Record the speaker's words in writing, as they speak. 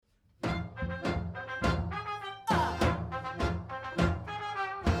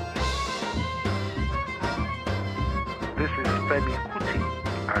Femi Kuti,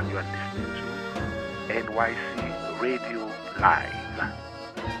 and you are listening to NYC Radio Live.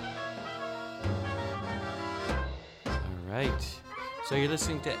 All right. So you're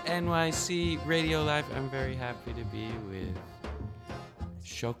listening to NYC Radio Live. I'm very happy to be with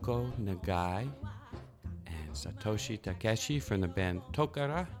Shoko Nagai and Satoshi Takeshi from the band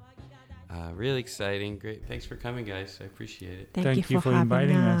Tokara. Really exciting. Great. Thanks for coming, guys. I appreciate it. Thank you for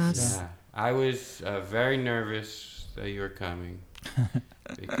inviting us. Yeah. I was very nervous that you were coming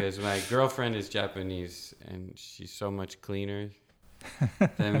because my girlfriend is Japanese and she's so much cleaner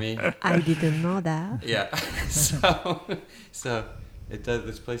than me. I didn't know that. Yeah. So it does.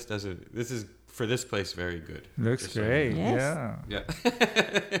 This place doesn't. This is for this place very good. Looks great. Yes.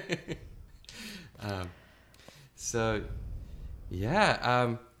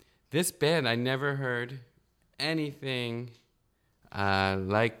 Yeah. This band, I never heard anything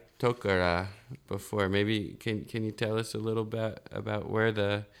like Tokara before. Maybe can you tell us a little bit about where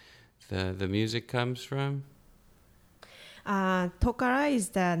the music comes from? Tokara is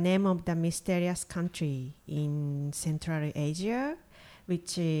the name of the mysterious country in Central Asia,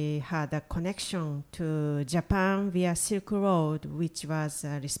 which had a connection to Japan via Silk Road, which was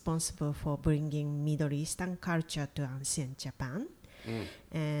responsible for bringing Middle Eastern culture to ancient Japan.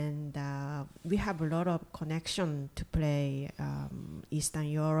 And we have a lot of connection to play Eastern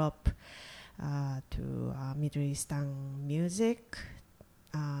Europe, to Middle Eastern music,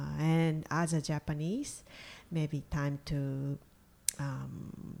 and as a Japanese, maybe time to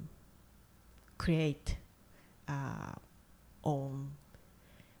create own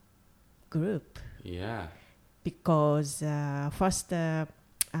group. Yeah. Because first,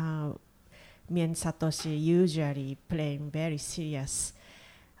 me and Satoshi usually playing very serious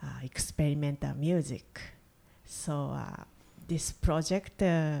experimental music. So this project,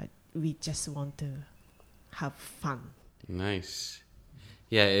 we just want to have fun. Nice.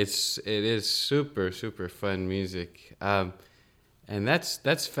 Yeah, it is super fun music, and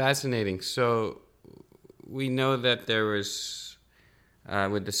that's fascinating. So we know that there was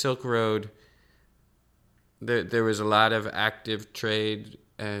with the Silk Road, there was a lot of active trade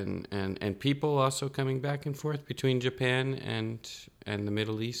and people also coming back and forth between Japan and the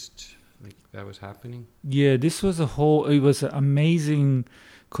Middle East, like that was happening. Yeah, this was it was an amazing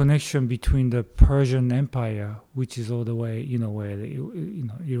connection between the Persian Empire, which is all the way, where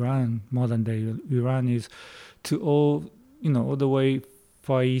Iran, modern day Iran is, to all the way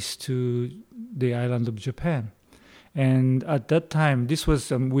far east to the island of Japan. And at that time, this was,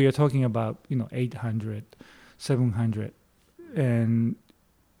 we are talking about, 800, 700. And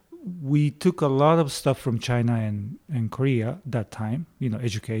we took a lot of stuff from China and Korea that time,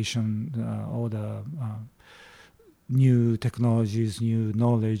 education, all the new technologies, new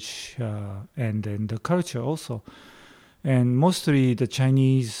knowledge, and then the culture also. And mostly the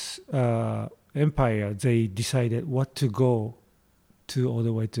Chinese empire, they decided what to go to all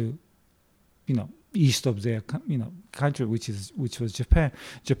the way to, east of their, country, which was Japan.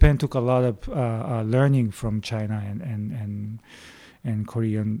 Japan took a lot of learning from China and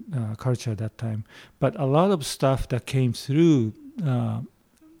Korean culture at that time. But a lot of stuff that came through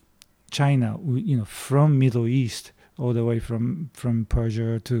China, from Middle East, all the way from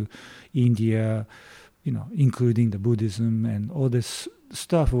Persia to India, including the Buddhism and all this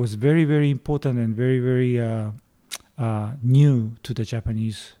stuff was very, very important and very, very new to the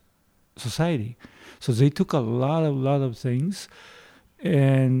Japanese society. So they took a lot of things,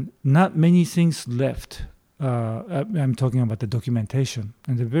 and not many things left. I'm talking about the documentation,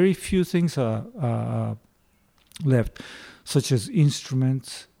 and the very few things are left, such as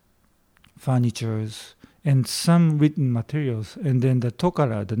instruments, furnitures, and some written materials. And then the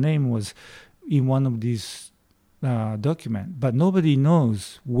Tokara, the name was in one of these documents, but nobody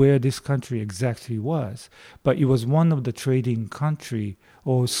knows where this country exactly was. But it was one of the trading country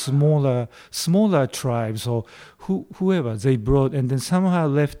or smaller tribes or whoever they brought, and then somehow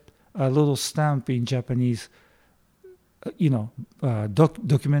left a little stamp in Japanese,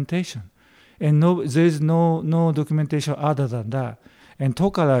 documentation. And there's no documentation other than that. And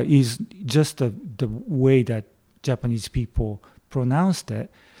Tokara is just the way that Japanese people pronounced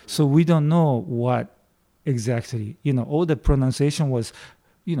it. So we don't know what exactly, all the pronunciation was,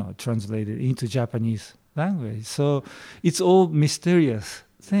 translated into Japanese language. So it's all mysterious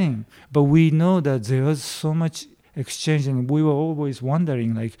thing. But we know that there was so much exchange, and we were always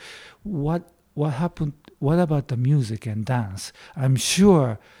wondering, like, what happened? What about the music and dance? I'm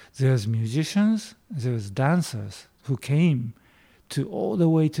sure there's musicians, there's dancers who came to all the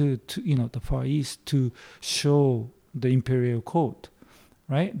way to the Far East to show the imperial court,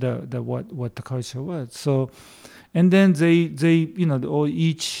 right? The what the culture was. So, and then they or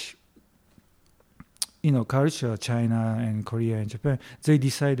each culture, China and Korea and Japan, they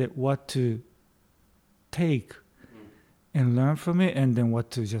decided what to take and learn from it, and then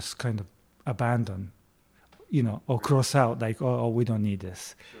what to just kind of abandon, or cross out, like, oh, we don't need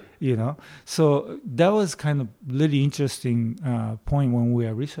this, So that was kind of really interesting point when we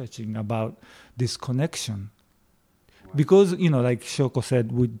are researching about this connection. Because, like Shoko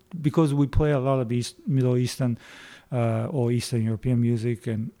said, because we play a lot of Middle Eastern or Eastern European music,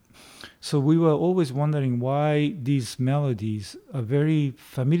 and so we were always wondering why these melodies are very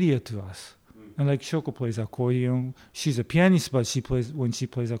familiar to us. And like Shoko plays accordion, she's a pianist, but when she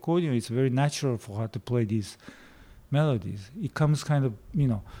plays accordion, it's very natural for her to play these melodies. It comes kind of,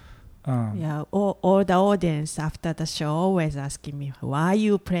 all the audience after the show always asking me, why are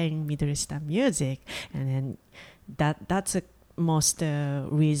you playing Middle Eastern music? And then that's the most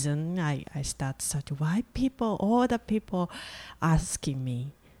reason I start searching why all the people asking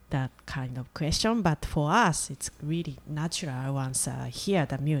me that kind of question. But for us, it's really natural once I hear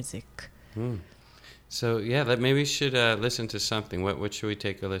the music. So maybe we should listen to something. What should we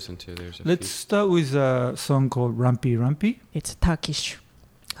take a listen to? Let's start with a song called Rampi Rampi. It's Turkish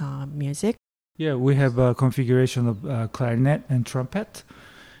music. Yeah, we have a configuration of clarinet and trumpet,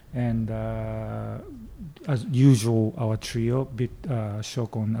 and as usual, our trio: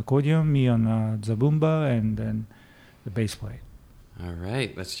 Shoko on accordion, me on zabumba, and then the bass player. All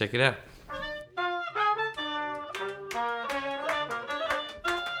right, let's check it out.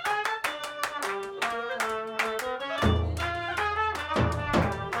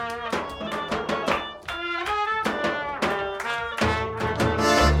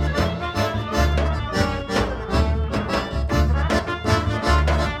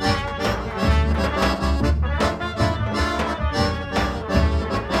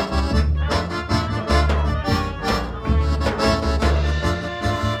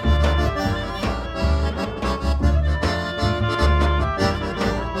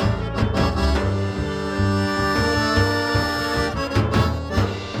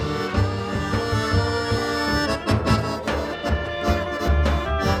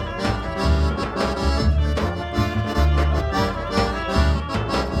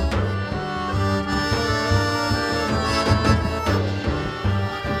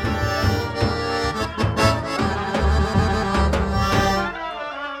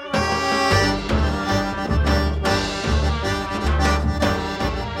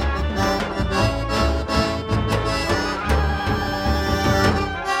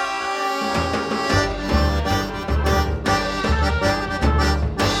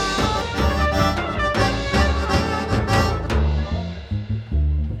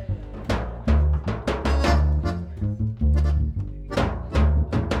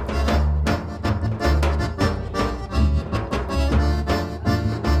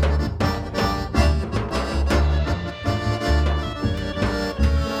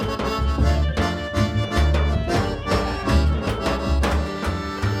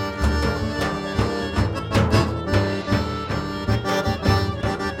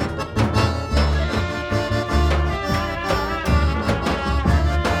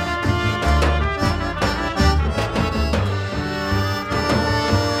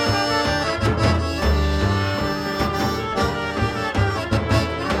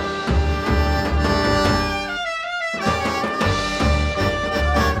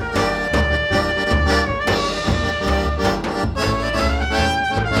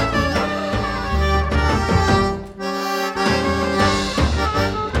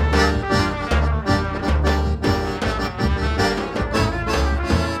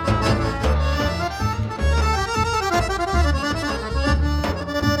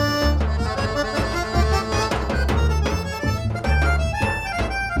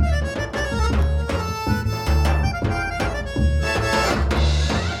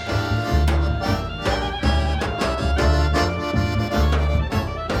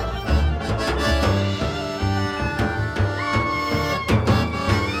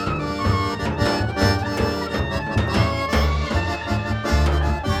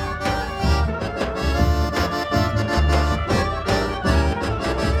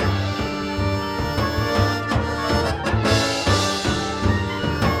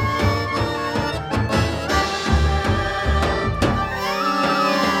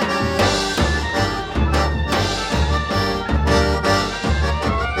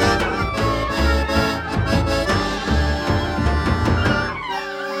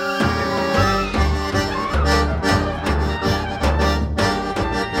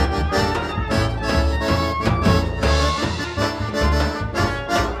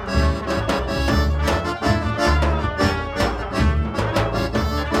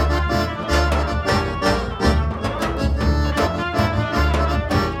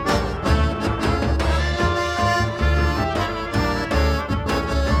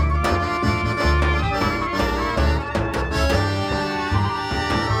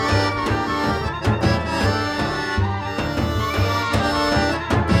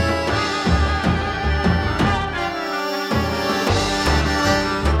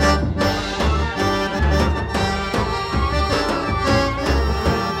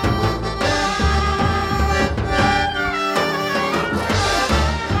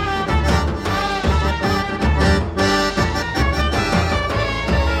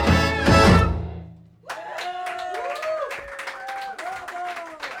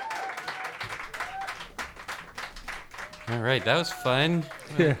 right. That was fun.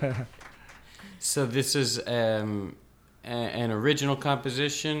 Yeah. So this is an original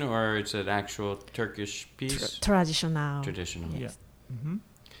composition, or it's an actual Turkish piece? Traditional. Traditional. Yes. Mm-hmm.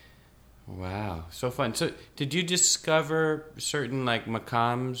 Wow, so fun. So did you discover certain like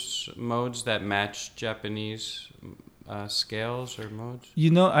makams modes that match Japanese scales or modes?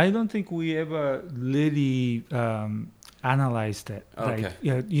 I don't think we ever really analyzed it. Okay.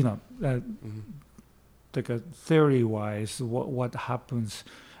 Like, like a theory-wise, what happens.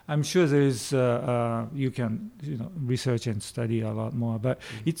 I'm sure there is. You can research and study a lot more, but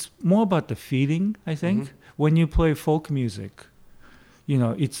it's more about the feeling. I think when you play folk music,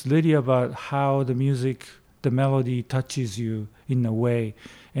 it's really about how the music, the melody touches you in a way,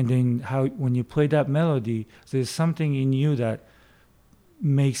 and then how when you play that melody, there's something in you that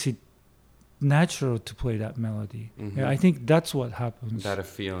makes it natural to play that melody. Yeah, I think that's what happens. About a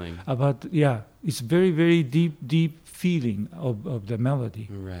feeling. It's very, very deep feeling of the melody.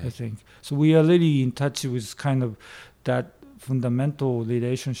 Right. I think so. We are really in touch with kind of that fundamental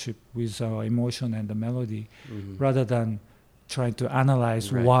relationship with our emotion and the melody, rather than trying to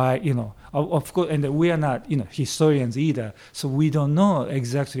analyze why. Of course, and we are not historians either, so we don't know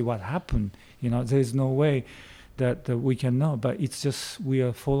exactly what happened. There is no way that we can know, but it's just we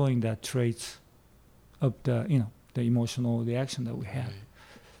are following that traits of the the emotional reaction that we have. Right.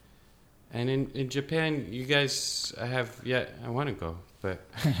 And in Japan, you guys I want to go, but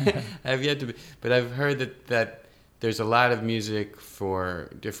I have yet to be. But I've heard that there's a lot of music for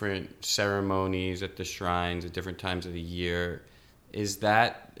different ceremonies at the shrines at different times of the year. Is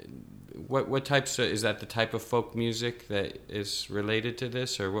that what types of, is that the type of folk music that is related to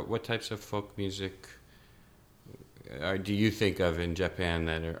this, or what types of folk music do you think of in Japan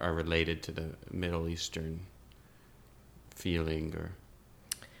that are related to the Middle Eastern feeling? Or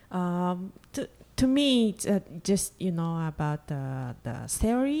to me, it's just about the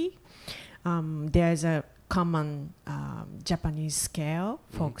theory. There's a common Japanese scale,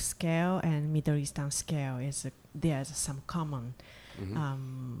 folk scale, and Middle Eastern scale. There's some common.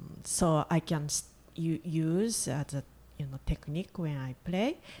 So I can use as a technique when I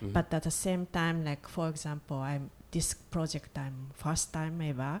play, but at the same time, like for example, this project I'm first time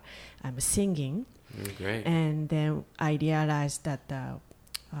ever I'm singing. Great. And then I realized that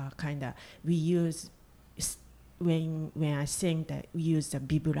we use when I sing that we use the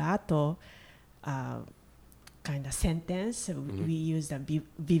vibrato kind of sentence. We use the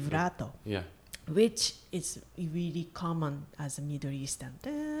vibrato. Yeah. Which is really common as a Middle Eastern,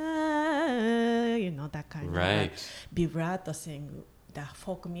 that kind of like vibrato thing. The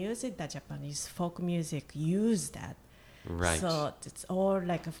folk music, the Japanese folk music, use that. Right. So it's all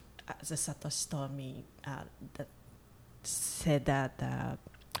like, as Satoshi told me, said that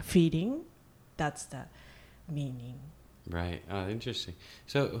feeling, that's the meaning. Right. Oh, interesting.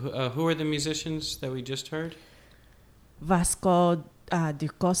 So who are the musicians that we just heard? Vasco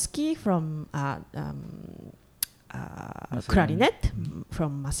Dukowski from clarinet,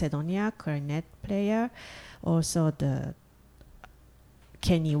 from Macedonia, clarinet player. Also the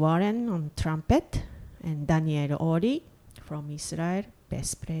Kenny Warren on trumpet, and Daniel Ori from Israel,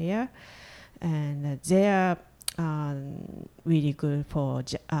 bass player. And they are really good for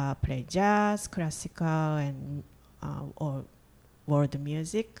play jazz, classical, and or world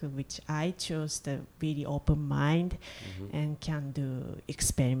music, which I chose the really open mind and can do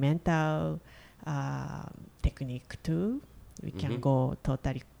experimental technique too. We can go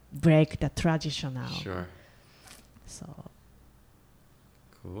totally break the traditional. Sure. So.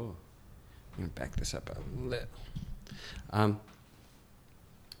 Cool. I'm going to back this up a little.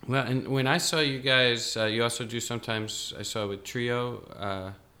 Well, and when I saw you guys, you also do sometimes, I saw with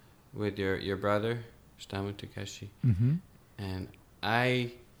trio with your brother, Shitamu Takeshi. And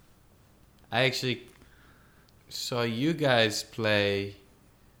I actually saw you guys play,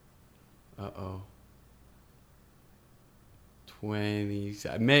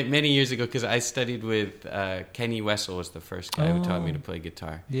 many years ago, because I studied with Kenny Wessel was the first guy who taught me to play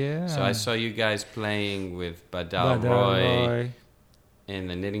guitar. Yeah. So I saw you guys playing with Badal Roy in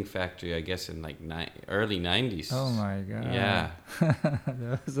the Knitting Factory, I guess in like early 90s. Oh my God. Yeah.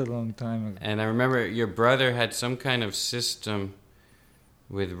 That was a long time ago. And I remember your brother had some kind of system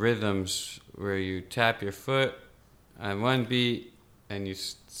with rhythms where you tap your foot on one beat and you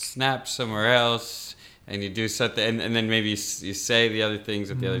snap somewhere else. And you do something, and then maybe you say the other things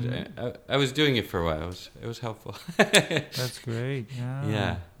at the other. I was doing it for a while. It was helpful. That's great.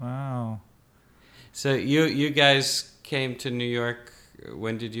 Yeah. Wow. So you guys came to New York.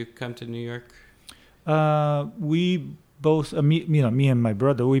 When did you come to New York? We both, me and my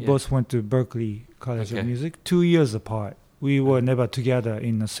brother, we both went to Berklee College of Music, 2 years apart. We were never together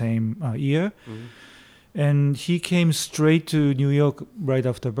in the same year. Mhm. And he came straight to New York right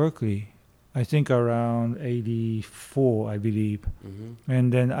after Berkeley. I think around 84, I believe. Mhm.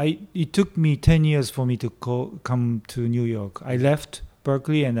 And then it took me 10 years for me to come to New York. I left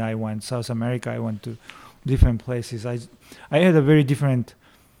Berkeley and I went South America. I went to different places. I had a very different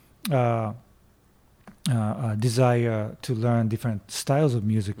desire to learn different styles of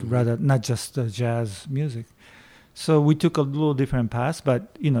music, rather not just jazz music. So we took a little different path.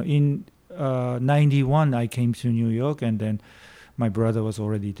 But in 91, I came to New York, and then my brother was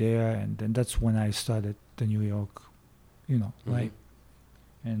already there, and then that's when I started the New York, life.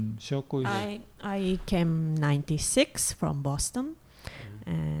 And Shoko, I came 96 from Boston,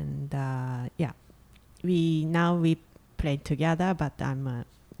 and we play together, but I'm a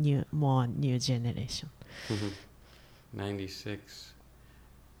more new generation. 96.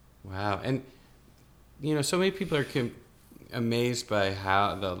 Wow. And so many people are amazed by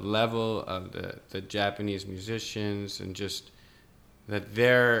how the level of the Japanese musicians, and just that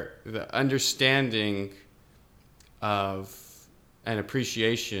the understanding of and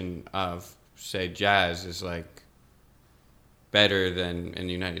appreciation of, say, jazz is like better than in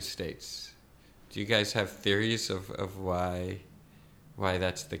the United States. Do you guys have theories of why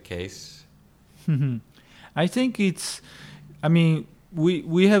that's the case? I think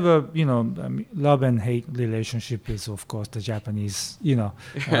we have a love and hate relationship with, of course, the Japanese,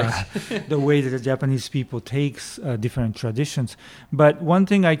 the way that the Japanese people takes different traditions. But one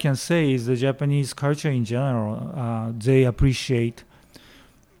thing I can say is the Japanese culture in general, they appreciate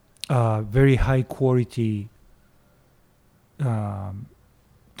very high quality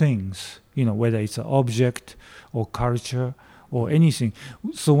things, whether it's an object or culture or anything.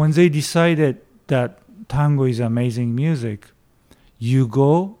 So when they decided that tango is amazing music, you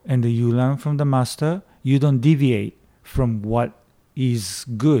go and you learn from the master. You don't deviate from what is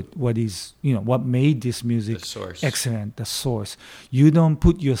good, what is, what made this music excellent, the source. You don't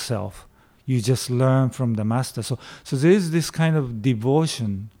put yourself. You just learn from the master. So there is this kind of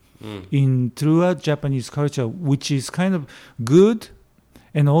devotion throughout Japanese culture, which is kind of good,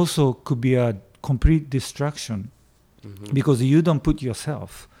 and also could be a complete distraction, because you don't put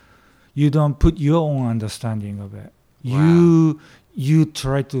yourself. You don't put your own understanding of it. Wow. You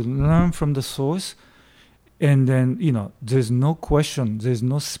try to learn from the source, and then there's no question, there's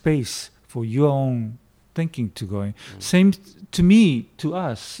no space for your own thinking to go in. Same to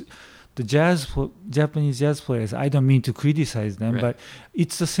us, the Japanese jazz players. I don't mean to criticize them, but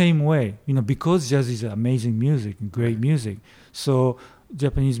it's the same way. Because jazz is amazing music, great music. So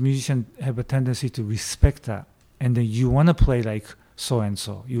Japanese musicians have a tendency to respect that, and then you want to play like so and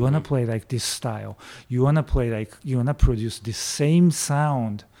so. You want to play like this style. You want to play like, you want to produce the same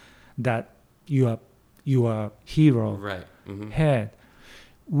sound that your hero had.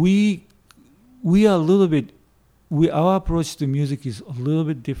 We are a little bit. Our approach to music is a little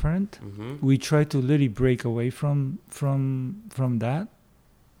bit different. We try to really break away from that,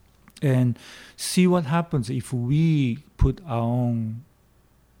 and see what happens if we put our own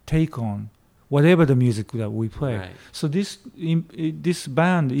take on whatever the music that we play. Right. So this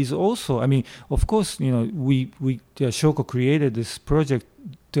band is also, of course, Shoko created this project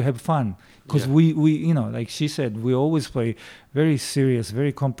to have fun, because we like she said, we always play very serious,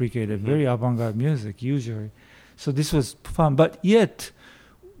 very complicated, very avant-garde music usually. So this was fun, but yet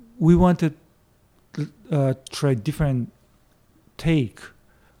we wanted to try different take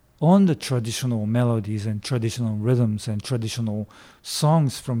on the traditional melodies and traditional rhythms and traditional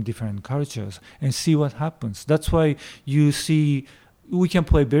songs from different cultures, and see what happens. That's why you see we can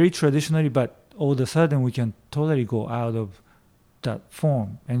play very traditionally, but all of a sudden we can totally go out of that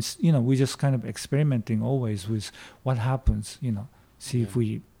form. And we're just kind of experimenting always with what happens, see if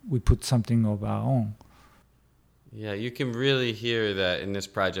we put something of our own. Yeah, you can really hear that in this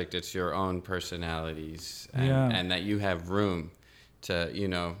project it's your own personalities, and that you have room to,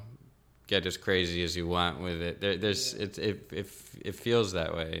 get as crazy as you want with it. It feels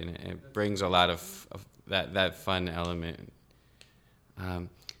that way, and it brings a lot of that fun element.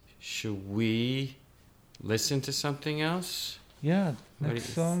 Should we listen to something else? Yeah,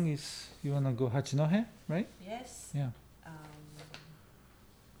 next song is, you wanna go Hachinohe, right? Yes. Yeah.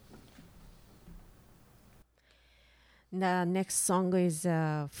 The next song is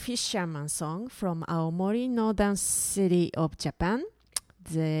a fisherman song from Aomori, northern city of Japan.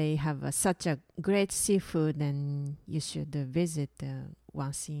 They have such a great seafood, and you should visit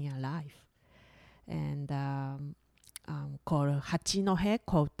once in your life. And called Hachinohe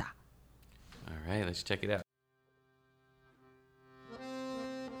Kouta. All right, let's check it out.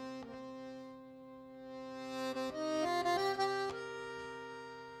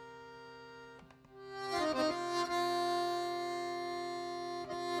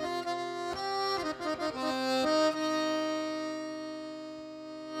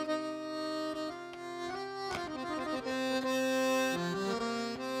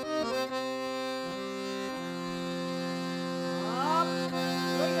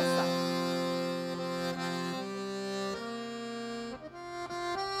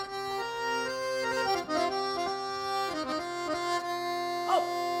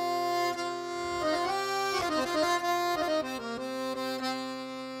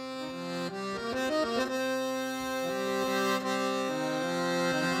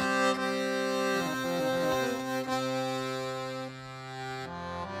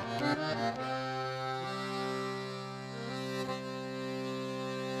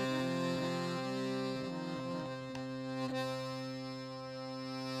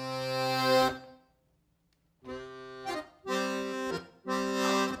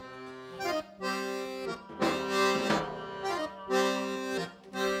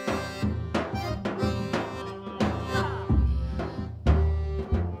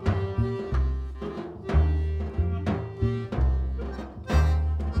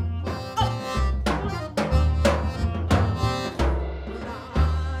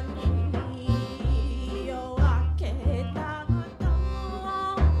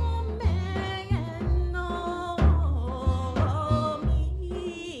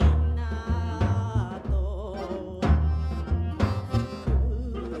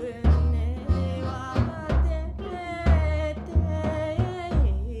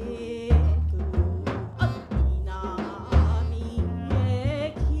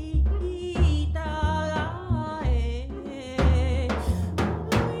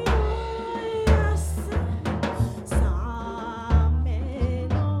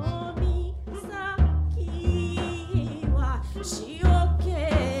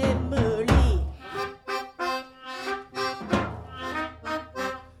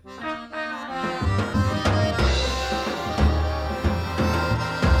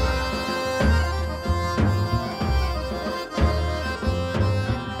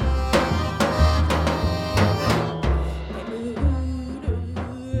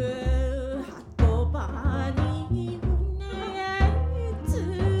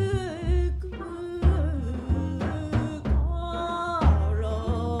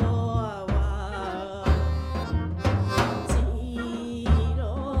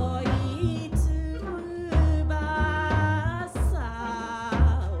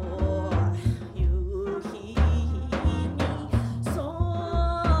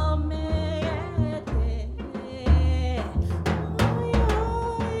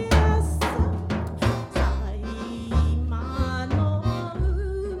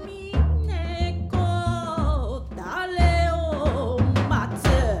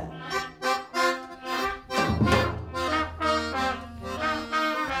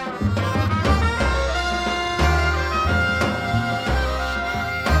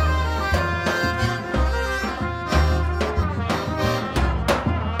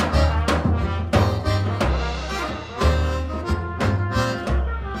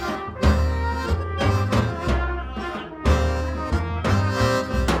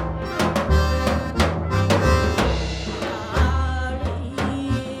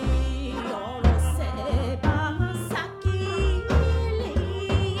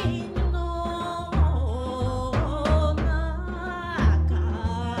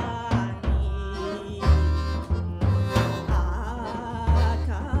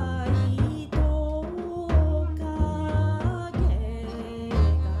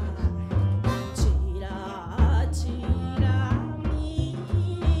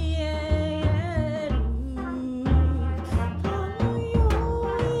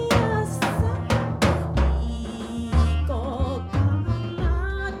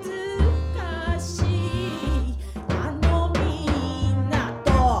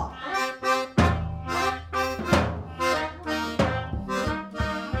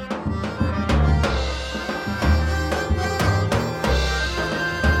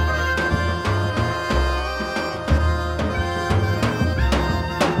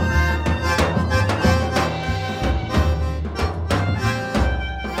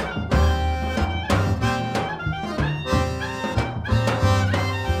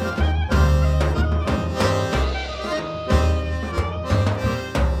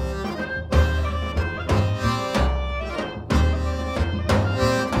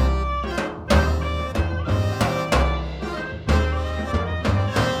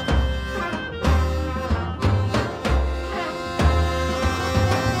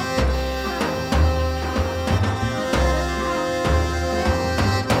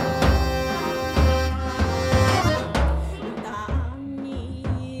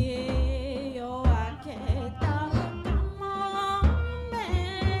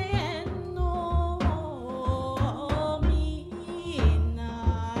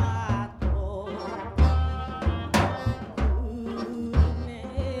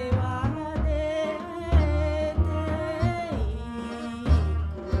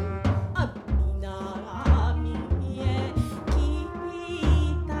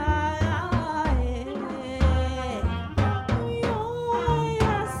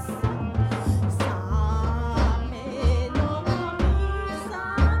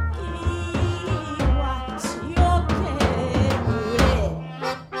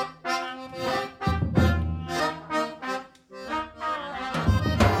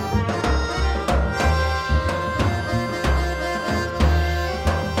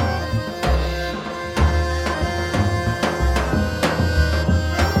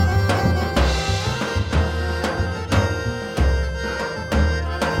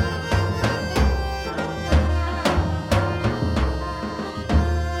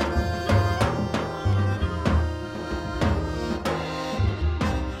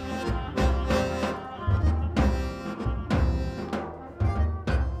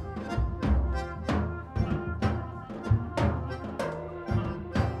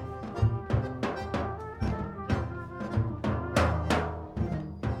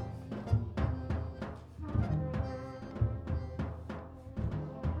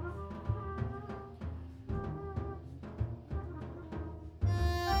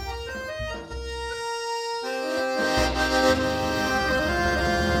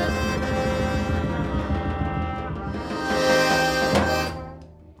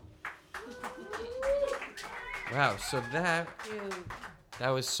 So that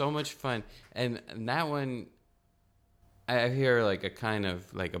was so much fun, and that one, I hear like a kind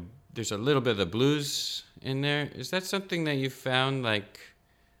of like a. There's a little bit of the blues in there. Is that something that you found like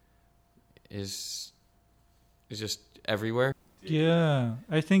is just everywhere? Yeah,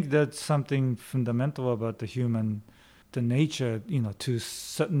 I think that's something fundamental about the nature, to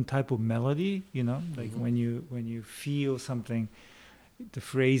certain type of melody, like when you feel something, the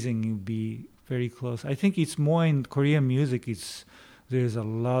phrasing will be very close. I think it's more in Korean music. There's a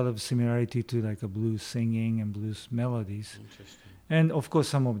lot of similarity to like a blues singing and blues melodies, Interesting. and of course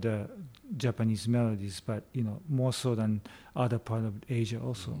some of the Japanese melodies, but more so than other part of Asia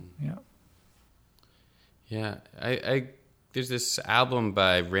also. Yeah. Yeah, I there's this album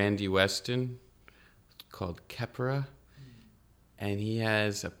by Randy Weston called Kepra, and he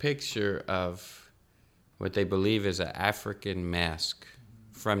has a picture of what they believe is an African mask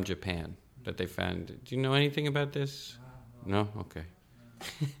from Japan that they found. Do you know anything about this? No? Okay.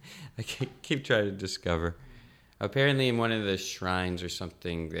 I keep trying to discover. Apparently in one of the shrines or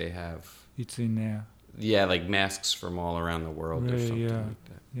something they have, It's in there. yeah, like masks from all around the world or Right, something yeah. like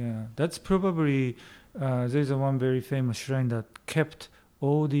that. Yeah, that's probably there's a one very famous shrine that kept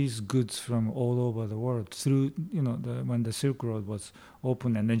all these goods from all over the world through when the Silk Road was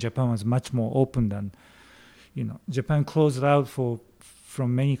open, and then Japan was much more open than Japan closed out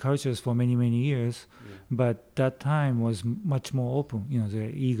from many cultures for many years, but that time was much more open. They're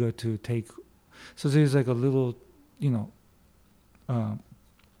eager to take. So there's like a little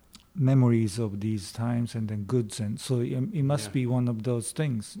memories of these times and then goods, and so it must be one of those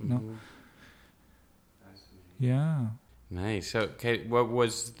things. Mhm. Yeah. Nice. So, okay, what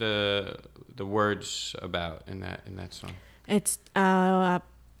was the words about in that song? It's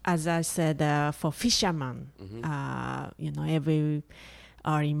as I said, for fishermen, every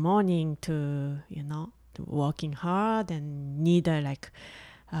early morning to working hard and neither like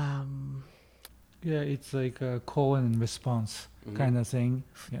Yeah, it's like a call and response kind of thing.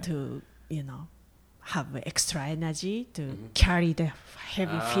 Yeah. to have extra energy to carry the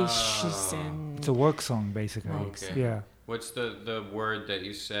heavy fishes and It's a work song, basically. Okay. Yeah. What's the word that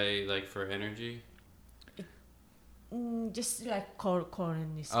you say like for energy? just like call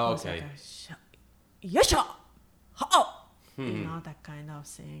and Oh, response. okay. Like Yosho! Ho! That kind of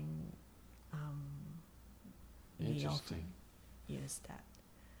thing. We often Interesting. use that.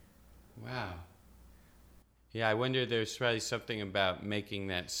 Wow. Yeah, I wonder there's probably something about making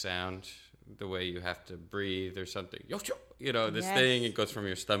that sound the way you have to breathe or something. This Yes. thing, it goes from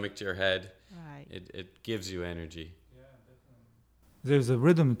your stomach to your head. Right. It gives you energy. There's a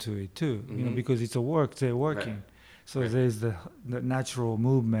rhythm to it too, Mhm. because it's a work. They're working, Right. so Right. there's the natural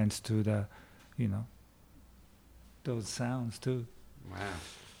movements to the, those sounds too. Wow.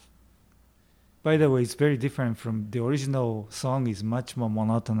 By the way, it's very different from the original song. Is much more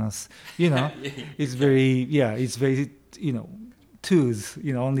monotonous. It's very it's very twos.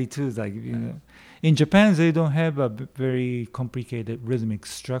 Only twos. Like in Japan, they don't have a very complicated rhythmic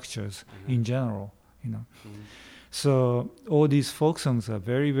structures in general. So all these folk songs are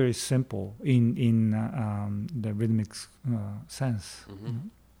very, very simple in the rhythmic sense.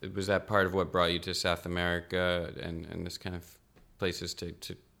 Was that part of what brought you to South America and this kind of places to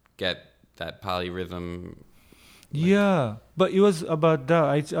get that polyrhythm? Yeah, but it was about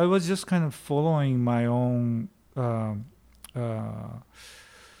that. I was just kind of following my own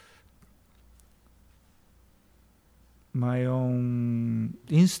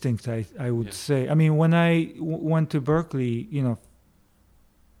instinct. I would say. I mean, when I went to Berkeley,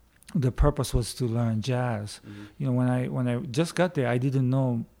 the purpose was to learn jazz. When I just got there, I didn't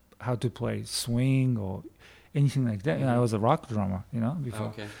know how to play swing or anything like that. I was a rock drummer, before.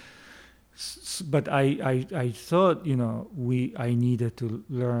 Okay. But I thought I needed to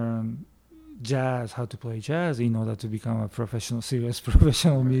learn jazz, how to play jazz in order to become a serious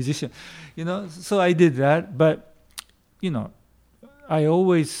professional musician, So I did that, but I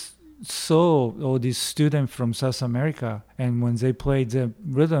always saw all these students from South America, and when they played the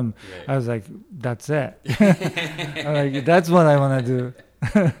rhythm, I was like, that's it. I'm like, that's what I want to do.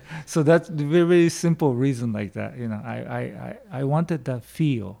 So that's the very, very simple reason like that. I wanted that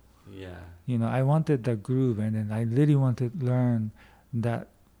feel. Yeah. I wanted that groove, and then I really wanted to learn that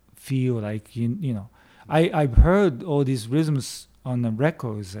feel. Like I've heard all these rhythms on the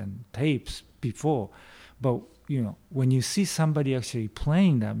records and tapes before, but when you see somebody actually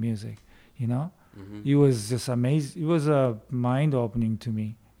playing that music, it was just amazing. It was mind opening to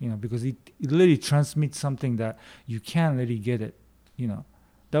me, because it really transmits something that you can't really get it.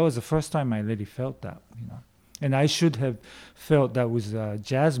 That was the first time I really felt that. And I should have felt that with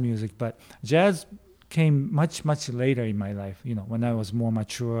jazz music, but jazz came much later in my life. When I was more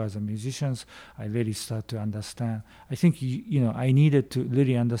mature as a musician, I really started to understand. I think I needed to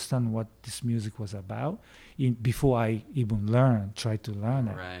really understand what this music was about before I even try to learn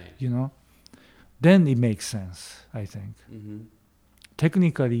it. Right. Then it makes sense, I think. Mm-hmm.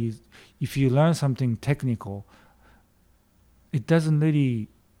 Technically, if you learn something technical, it doesn't really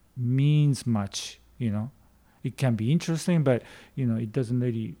means much. It can be interesting, but it doesn't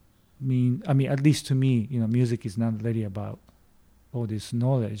really mean. I mean, at least to me, music is not really about all this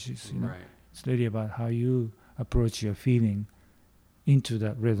knowledge. It's really about how you approach your feeling into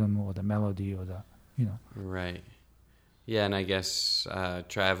the rhythm or the melody or the Right. Yeah, and I guess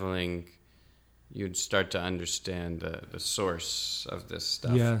traveling, you'd start to understand the source of this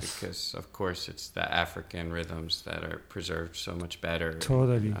stuff. Yes. Because, of course, it's the African rhythms that are preserved so much better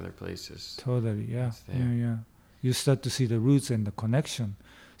Totally. in other places. Totally, yeah. It's there. Yeah. You start to see the roots and the connection.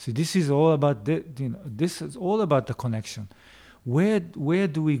 See, this is all about this is all about the connection. Where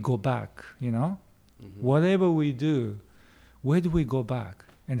do we go back? Mm-hmm. Whatever we do, where do we go back?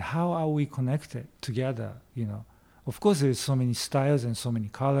 And how are we connected together? Of course, there's so many styles and so many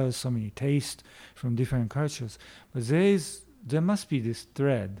colors, so many tastes from different cultures. But there must be this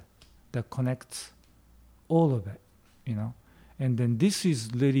thread that connects all of it, And then this is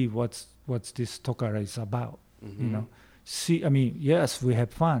really what's this Tokara is about, Mm-hmm. See, I mean, yes, we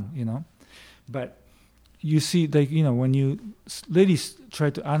have fun, but you see, when you really try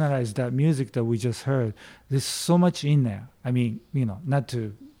to analyze that music that we just heard, there's so much in there. I mean, not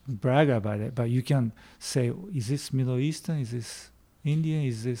to brag about it, but you can say, is this Middle Eastern? Is this Indian?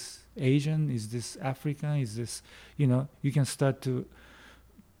 Is this Asian? Is this African? Is this, you can start to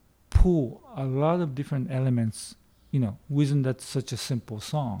pull a lot of different elements, within that such a simple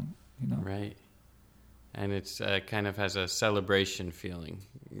song, Right. And it's kind of has a celebration feeling,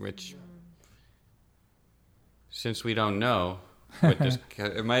 which, since we don't know what this,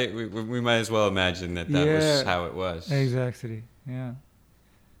 we might as well imagine that was how it was. Exactly, yeah.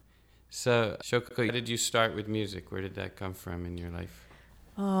 So, Shoko, how did you start with music? Where did that come from in your life?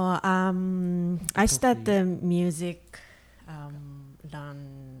 I started music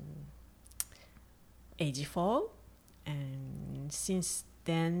around age 4, and since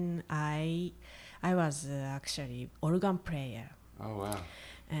then I was actually organ player. Oh wow!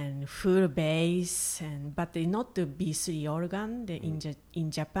 And full bass, but not the B3 organ.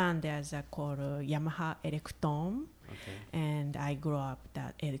 In Japan, there's a called Yamaha Electron. Okay. And I grew up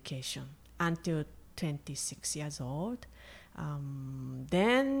that education until 26 years old.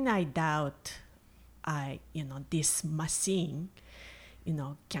 Then I doubt this machine,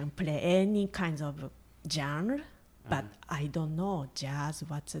 can play any kinds of genre, but I don't know jazz.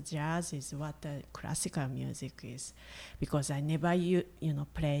 What's a jazz is what the classical music is, because I never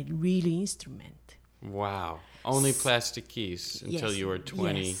played real instrument. Wow! Only plastic keys until you were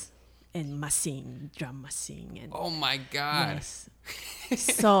 20. Yes. And drum machine. And oh my God! Yes.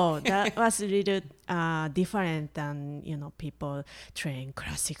 So that was a little different than people train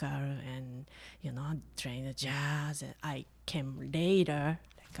classical and train jazz. And I came later,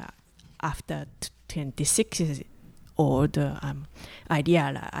 after 26 years old.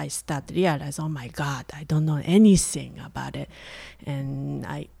 I start to realize, oh my God, I don't know anything about it, and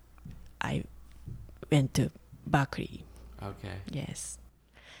I went to Berkeley. Okay. Yes.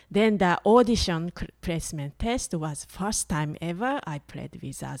 Then the audition placement test was first time ever I played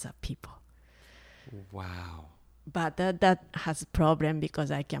with other people. Wow. But that has a problem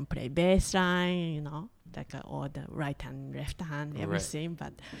because I can play bass line, all the right hand, left hand, everything.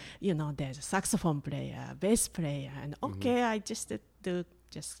 Right. But, there's a saxophone player, bass player, and I just do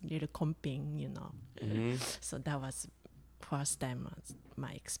just little comping, Mm-hmm. So that was first time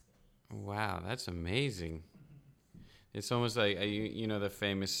my experience. Wow, that's amazing. It's almost like, the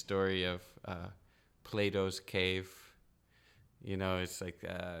famous story of Plato's cave. It's like,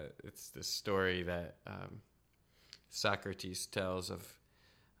 it's the story that Socrates tells of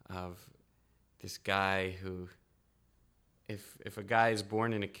this guy who, if a guy is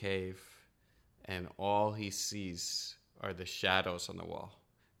born in a cave and all he sees are the shadows on the wall,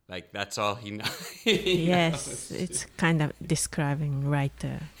 like that's all he knows. Yes, it's kind of describing right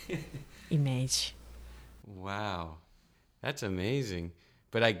image. Wow. That's amazing.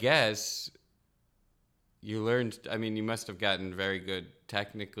 But I guess you learned, you must have gotten very good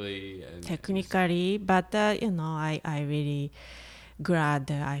technically. Technically, but, I really glad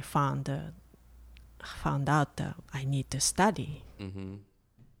I found out I need to study. Mm-hmm.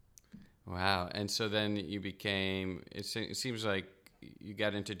 Wow. And so then you became, it seems like you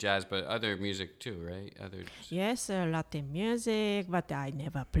got into jazz, but other music too, right? Other. Yes, Latin music, but I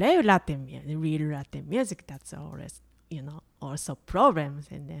never play Latin music, real Latin music. That's always, also problems.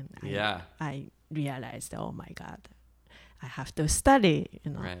 And then I realized, oh my God, I have to study,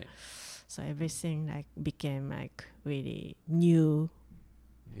 Right. So everything like became like really new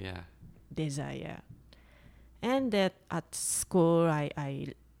Yeah. desire. And that at school,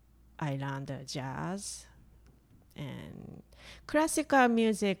 I learned jazz and classical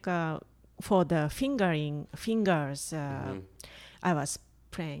music for the fingers. I was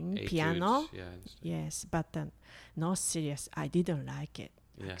playing Etudes, piano. Yeah. and stuff. Yes, but no serious. I didn't like it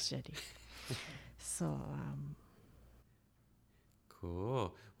Yeah. actually. So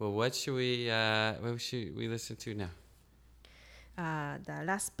Cool. Well, what should we listen to now? the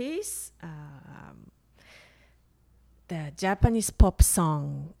last piece, the Japanese pop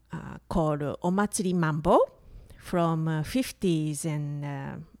song called Omatsuri Mambo from 50s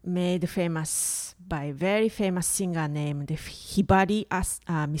and made famous by very famous singer named Hibari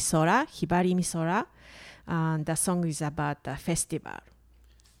Misora. And the song is about a festival.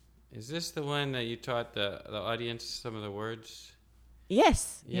 Is this the one that you taught the audience some of the words?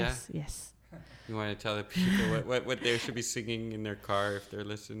 Yes, Yeah? yes. You want to tell the people what they should be singing in their car if they're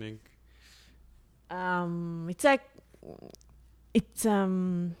listening? It's like it's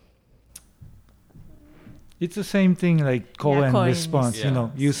It's the same thing like call and call and response.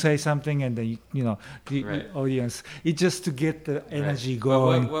 response. You say something and then the Right. audience. It's just to get the energy Right.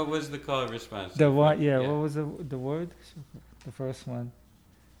 going. What was the call and response? The one, yeah. What was the word? The first one.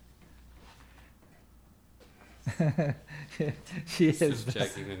 Yes. Just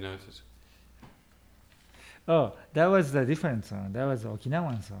checking the notes. Oh, that was the different song. That was the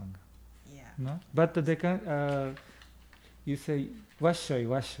Okinawan song. yeah. No, but they can. You say washoi,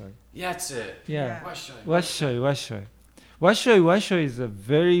 washoi. Yeah, that's it. Yeah. Washoi. Washoi, washoi. Washoi, washoi is a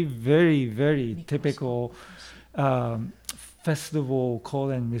very, very, very Mikoshi. typical festival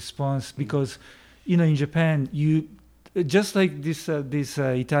call and response because, in Japan, you just like this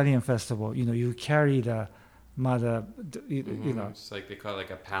Italian festival, you carry the mother, It's like they call it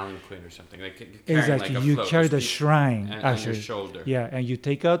like a palanquin or something. Like you're carrying exactly. like a You float carry with the people shrine on actually. your shoulder. Yeah, and you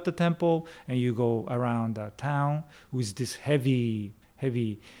take out the temple and you go around the town with this heavy.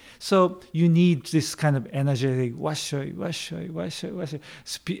 So you need this kind of energetic washoi, washoi, washoi,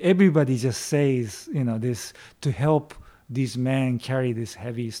 washoi. Everybody just says, this to help these men carry this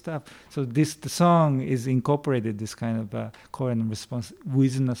heavy stuff. So the song is incorporated this kind of call and response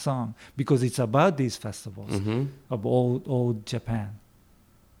within the song because it's about these festivals Mm-hmm. of old Japan.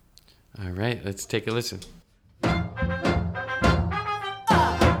 All right, let's take a listen.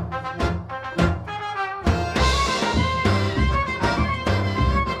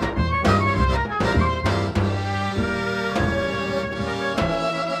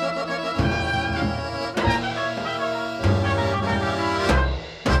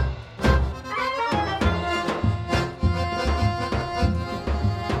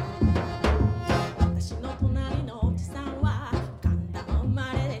 私の隣のおじさんは神田の生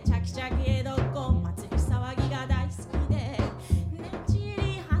まれでチャキチャキ江戸っ子祭り騒ぎが大好きでねち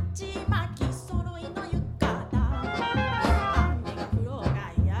り鉢巻き揃いの浴衣雨が降ろうが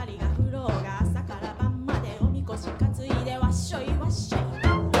槍が降ろうが朝から晩までおみこし担いでわっしょいわっしょい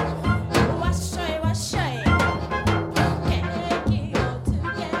わっしょいわっしょいケーキをつけ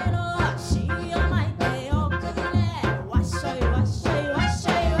ろ足を巻いておくれわっしょいわっしょいわっし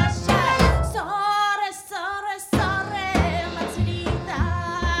ょいわっしょいそれそれそれ祭りだ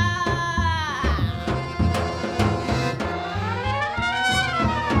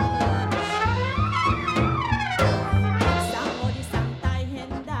さんおじさん大変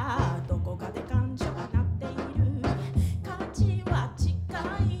だどこかで感情が鳴っている価値は誓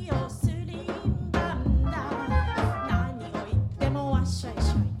いをすりんだんだ何を言ってもわっしょい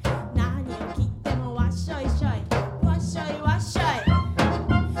しょい何を切ってもわっしょいしょいわっしょいわっしょい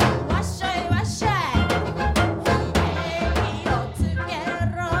わっしょいわっしょい気をつけ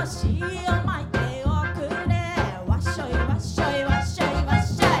ろ火を巻いておくれわっしょいわっしょいわっしょいわっし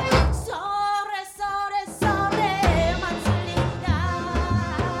ょいそれそれそれ祭りだ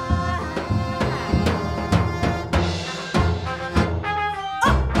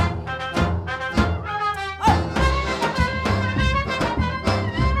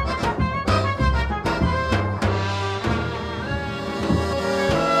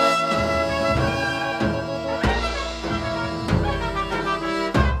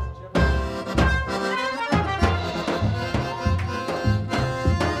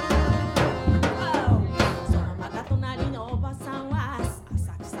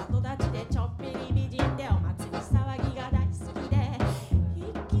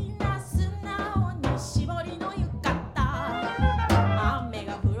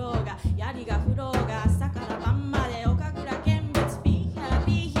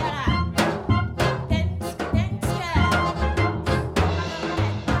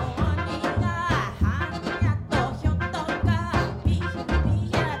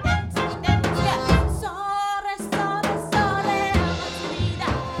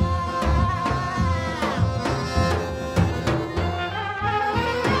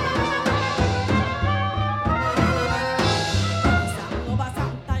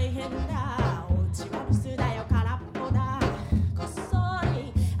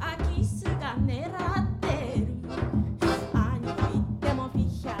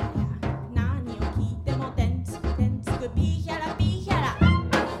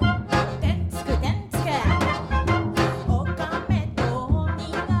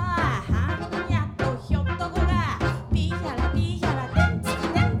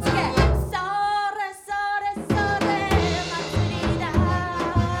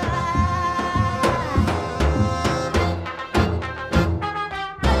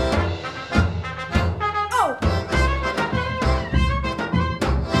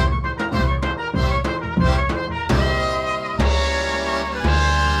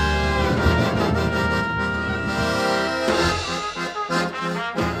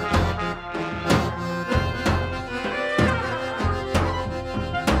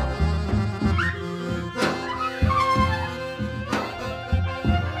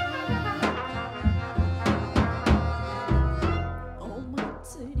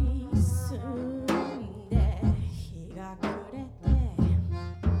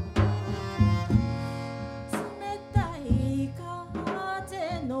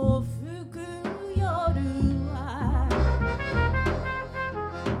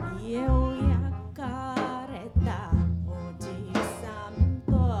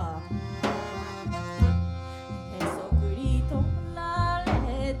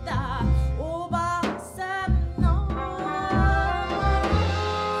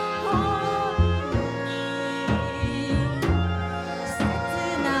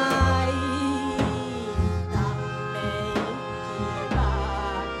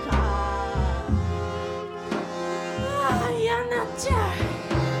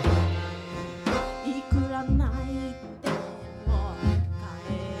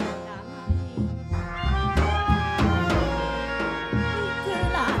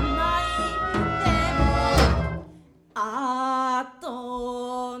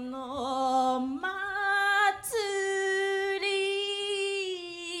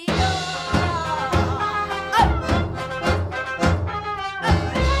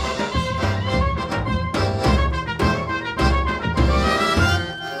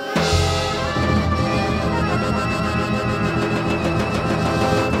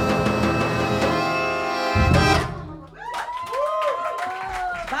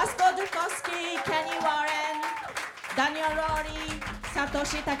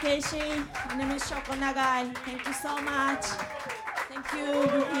Casey. My name is Shoko Nagai. Thank you so much. Thank you.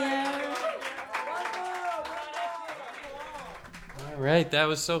 Good year. All right, that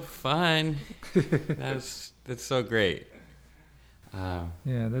was so fun. That's so great.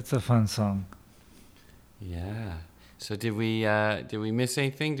 Yeah, that's a fun song. Yeah. So did we miss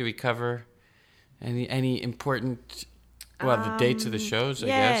anything? Did we cover any important? Well, the dates of the shows, I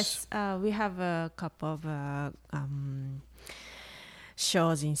guess. Yes, we have a couple of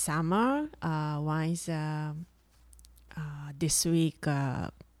shows in summer. One is this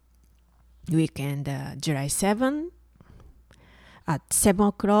weekend, July 7, at 7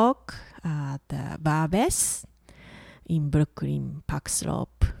 o'clock at the Barbess in Brooklyn Park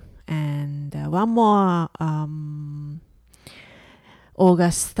Slope. And one more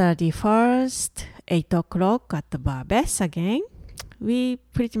August 31st, 8 o'clock at the Barbess again. We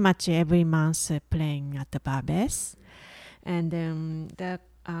pretty much every month playing at the Barbess. And the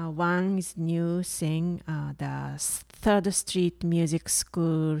one is new thing, the 3rd Street Music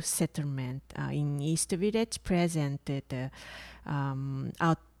School Settlement in East Village presented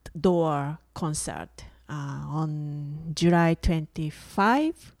outdoor concert on July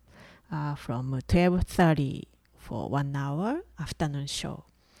 25 from 12:30 for 1 hour afternoon show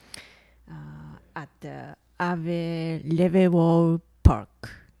at the Ave Level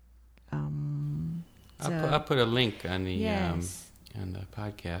Park. I'll put a link on the Yes. on the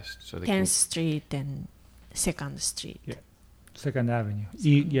podcast so they 10th Street and 2nd Street. Yeah. 2nd Avenue.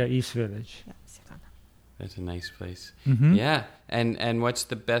 East Village. Yeah, 2nd. That's a nice place. Mm-hmm. Yeah, and what's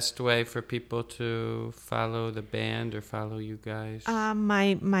the best way for people to follow the band or follow you guys?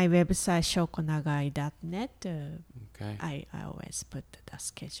 My website shokonagai.net. Okay, I always put the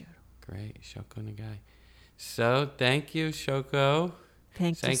schedule. great, Shoko Nagai. So thank you, Shoko.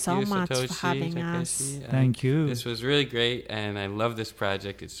 Thank you so much Satoshi, for having us. Takeshi. Thank you. This was really great, and I love this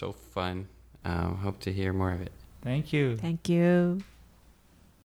project. It's so fun. Hope to hear more of it. Thank you. Thank you.